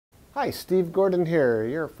Hi, Steve Gordon here,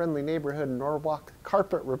 your friendly neighborhood Norwalk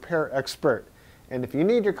carpet repair expert. And if you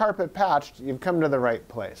need your carpet patched, you've come to the right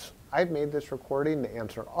place. I've made this recording to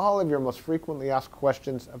answer all of your most frequently asked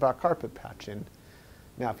questions about carpet patching.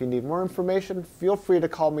 Now, if you need more information, feel free to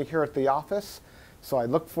call me here at the office. So I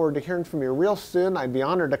look forward to hearing from you real soon. I'd be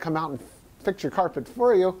honored to come out and fix your carpet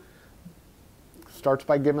for you. Starts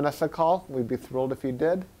by giving us a call. We'd be thrilled if you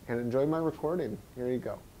did. And enjoy my recording. Here you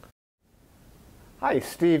go. Hi,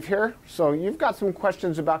 Steve here. So you've got some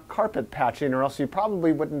questions about carpet patching, or else you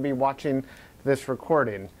probably wouldn't be watching this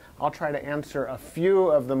recording. I'll try to answer a few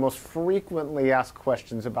of the most frequently asked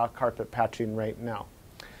questions about carpet patching right now.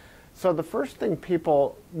 So the first thing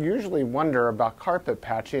people usually wonder about carpet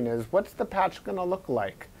patching is, what's the patch going to look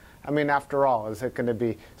like? I mean, after all, is it going to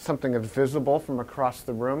be something that's visible from across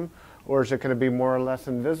the room, or is it going to be more or less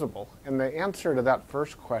invisible? And the answer to that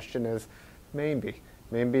first question is maybe.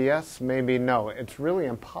 Maybe yes, maybe no. It's really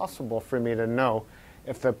impossible for me to know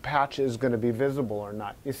if the patch is going to be visible or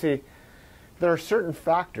not. You see, there are certain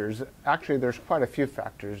factors, actually there's quite a few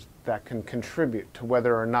factors that can contribute to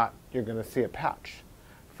whether or not you're going to see a patch.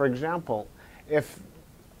 For example, if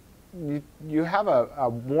you have a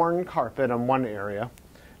worn carpet in one area,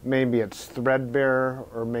 maybe it's threadbare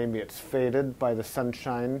or maybe it's faded by the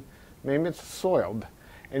sunshine, maybe it's soiled,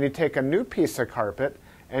 and you take a new piece of carpet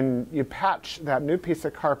and you patch that new piece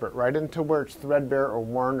of carpet right into where it's threadbare or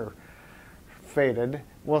worn or faded,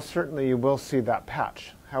 well, certainly you will see that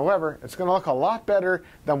patch. However, it's going to look a lot better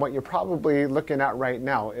than what you're probably looking at right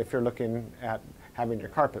now if you're looking at having your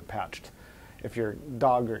carpet patched. If your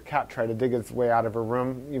dog or cat try to dig its way out of a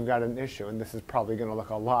room, you've got an issue, and this is probably going to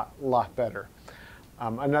look a lot better.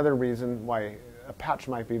 Another reason why a patch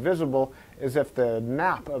might be visible is if the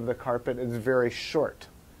nap of the carpet is very short.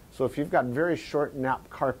 So if you've got very short nap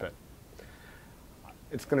carpet,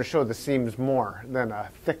 it's going to show the seams more than a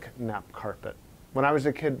thick nap carpet. When I was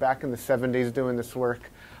a kid back in the 70s doing this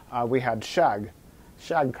work, we had shag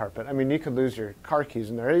carpet. I mean, you could lose your car keys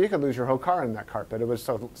in there. You could lose your whole car in that carpet. It was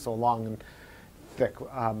so long and thick.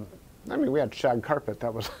 I mean, we had shag carpet.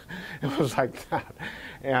 That was it was like that.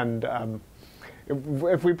 And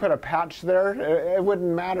if we put a patch there, it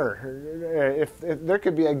wouldn't matter. If there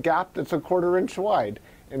could be a gap that's 1/4 inch wide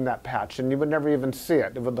in that patch, and you would never even see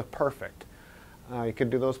it. It would look perfect. You could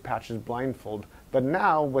do those patches blindfold. But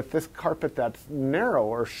now, with this carpet that's narrow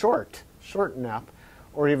or short nap,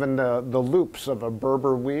 or even the loops of a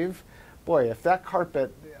Berber weave, boy, if that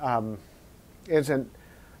carpet isn't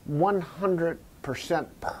 100%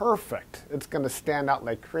 perfect, it's going to stand out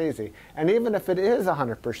like crazy. And even if it is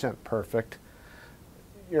 100% perfect,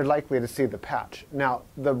 you're likely to see the patch. Now,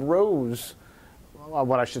 the rows,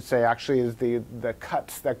 what I should say actually is the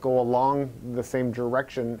cuts that go along the same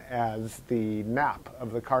direction as the nap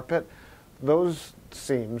of the carpet, those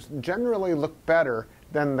seams generally look better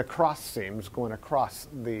than the cross seams going across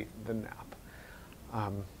the nap.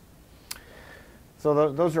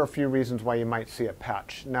 So those are a few reasons why you might see a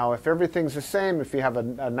patch. Now, if everything's the same, if you have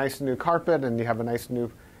a nice new carpet and you have a nice new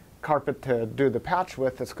carpet to do the patch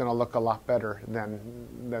with, it's going to look a lot better than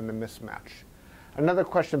the mismatch. Another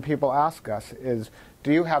question people ask us is,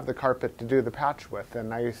 do you have the carpet to do the patch with?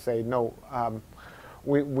 And I say, no,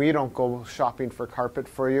 we don't go shopping for carpet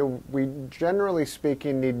for you. We, generally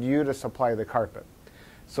speaking, need you to supply the carpet.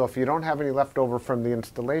 So if you don't have any left over from the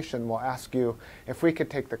installation, we'll ask you if we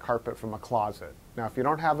could take the carpet from a closet. Now, if you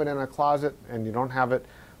don't have it in a closet and you don't have it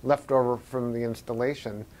left over from the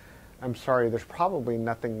installation, I'm sorry, there's probably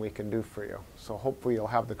nothing we can do for you. So hopefully you'll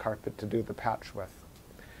have the carpet to do the patch with.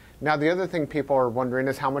 Now, the other thing people are wondering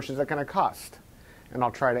is, how much is it going to cost? And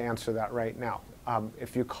I'll try to answer that right now.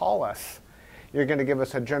 If you call us, you're going to give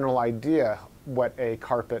us a general idea what a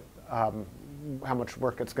carpet, how much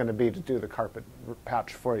work it's going to be to do the carpet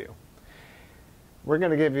patch for you. We're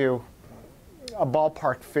going to give you a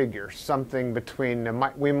ballpark figure, something between,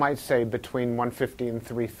 we might say between $150 and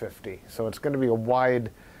 $350. So it's going to be a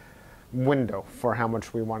wide window for how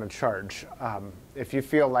much we want to charge. If you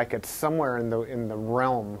feel like it's somewhere in the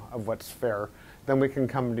realm of what's fair, then we can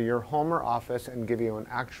come to your home or office and give you an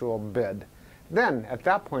actual bid. Then, at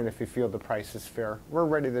that point, if you feel the price is fair, we're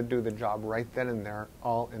ready to do the job right then and there,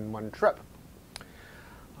 all in one trip.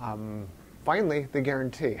 Finally, the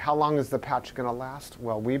guarantee. How long is the patch going to last?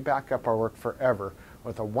 Well, we back up our work forever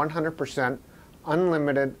with a 100%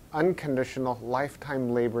 unlimited, unconditional lifetime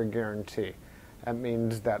labor guarantee. That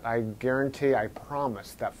means that I guarantee, I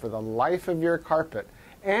promise that for the life of your carpet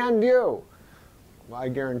and you, I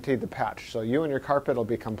guarantee the patch. So you and your carpet will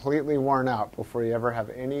be completely worn out before you ever have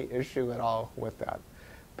any issue at all with that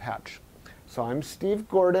patch. So I'm Steve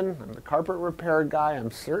Gordon. I'm the carpet repair guy.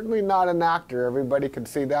 I'm certainly not an actor. Everybody can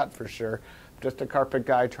see that for sure. I'm just a carpet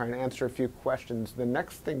guy trying to answer a few questions. The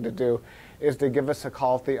next thing to do is to give us a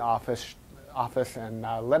call at the office and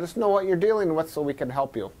let us know what you're dealing with so we can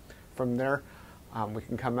help you. From there, we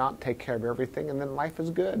can come out, take care of everything, and then life is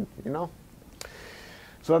good, you know?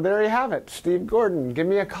 So there you have it. Steve Gordon, give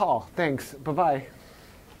me a call. Thanks. Bye-bye.